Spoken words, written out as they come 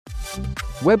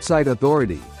Website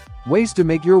authority. Ways to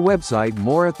make your website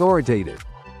more authoritative.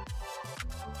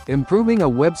 Improving a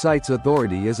website's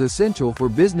authority is essential for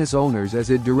business owners as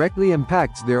it directly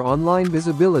impacts their online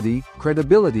visibility,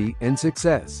 credibility, and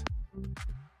success.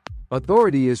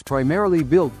 Authority is primarily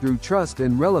built through trust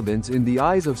and relevance in the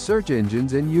eyes of search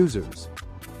engines and users.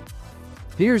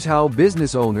 Here's how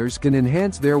business owners can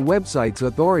enhance their website's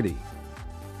authority.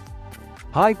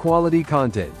 High-quality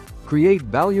content. Create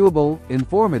valuable,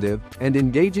 informative, and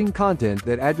engaging content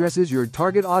that addresses your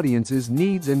target audience's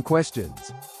needs and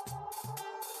questions.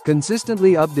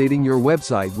 Consistently updating your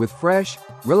website with fresh,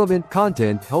 relevant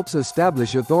content helps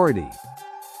establish authority.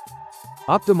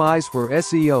 Optimize for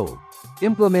SEO.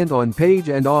 Implement on-page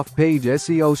and off-page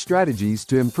SEO strategies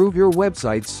to improve your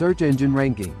website's search engine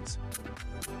rankings.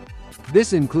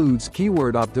 This includes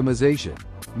keyword optimization,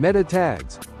 meta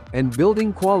tags, and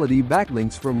building quality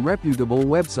backlinks from reputable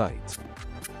websites.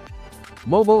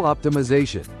 Mobile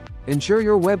optimization. Ensure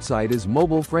your website is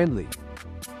mobile-friendly.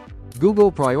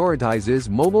 Google prioritizes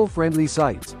mobile-friendly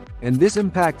sites, and this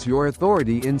impacts your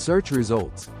authority in search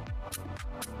results.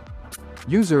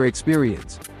 User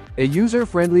experience. A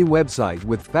user-friendly website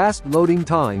with fast loading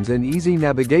times and easy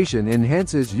navigation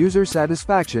enhances user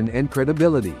satisfaction and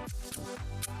credibility.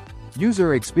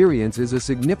 User experience is a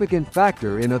significant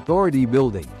factor in authority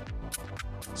building.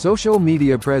 Social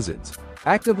media presence.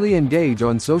 Actively engage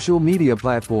on social media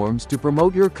platforms to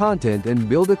promote your content and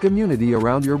build a community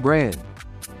around your brand.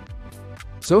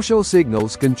 Social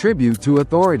signals contribute to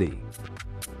authority.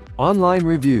 Online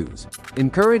reviews.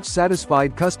 Encourage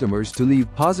satisfied customers to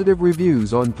leave positive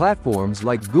reviews on platforms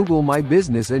like Google My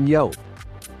Business and Yelp.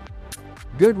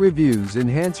 Good reviews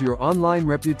enhance your online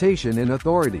reputation and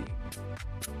authority.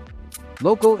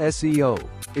 Local SEO.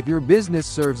 If your business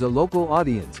serves a local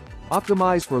audience,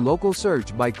 optimize for local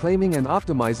search by claiming and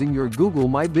optimizing your Google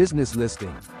My Business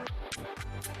listing.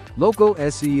 Local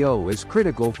SEO is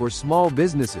critical for small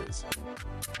businesses.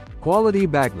 Quality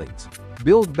backlinks.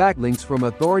 Build backlinks from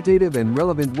authoritative and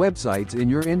relevant websites in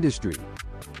your industry.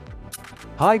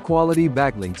 High-quality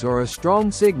backlinks are a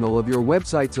strong signal of your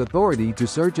website's authority to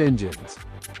search engines.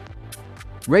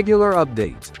 Regular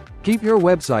updates. Keep your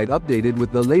website updated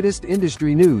with the latest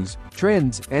industry news,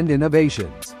 trends, and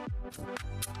innovations.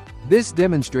 This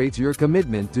demonstrates your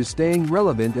commitment to staying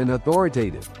relevant and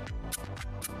authoritative.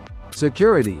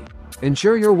 Security.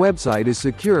 Ensure your website is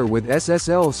secure with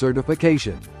SSL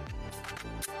certification.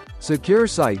 Secure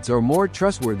sites are more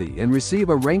trustworthy and receive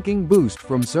a ranking boost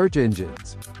from search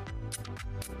engines.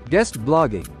 Guest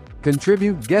blogging.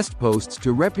 Contribute guest posts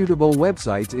to reputable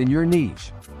websites in your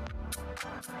niche.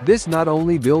 This not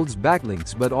only builds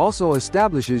backlinks but also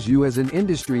establishes you as an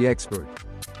industry expert.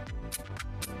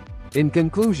 In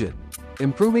conclusion,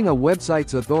 improving a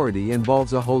website's authority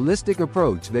involves a holistic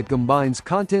approach that combines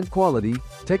content quality,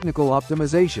 technical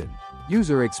optimization,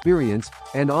 user experience,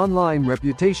 and online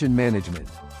reputation management.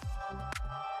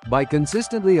 By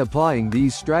consistently applying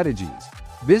these strategies,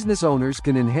 business owners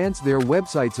can enhance their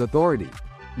website's authority,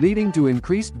 leading to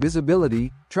increased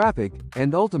visibility, traffic,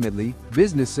 and ultimately,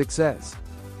 business success.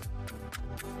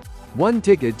 One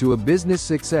ticket to a business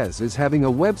success is having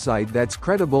a website that's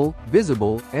credible,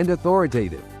 visible, and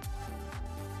authoritative.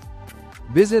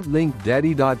 Visit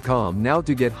linkdaddy.com now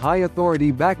to get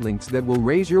high-authority backlinks that will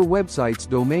raise your website's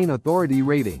domain authority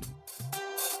rating.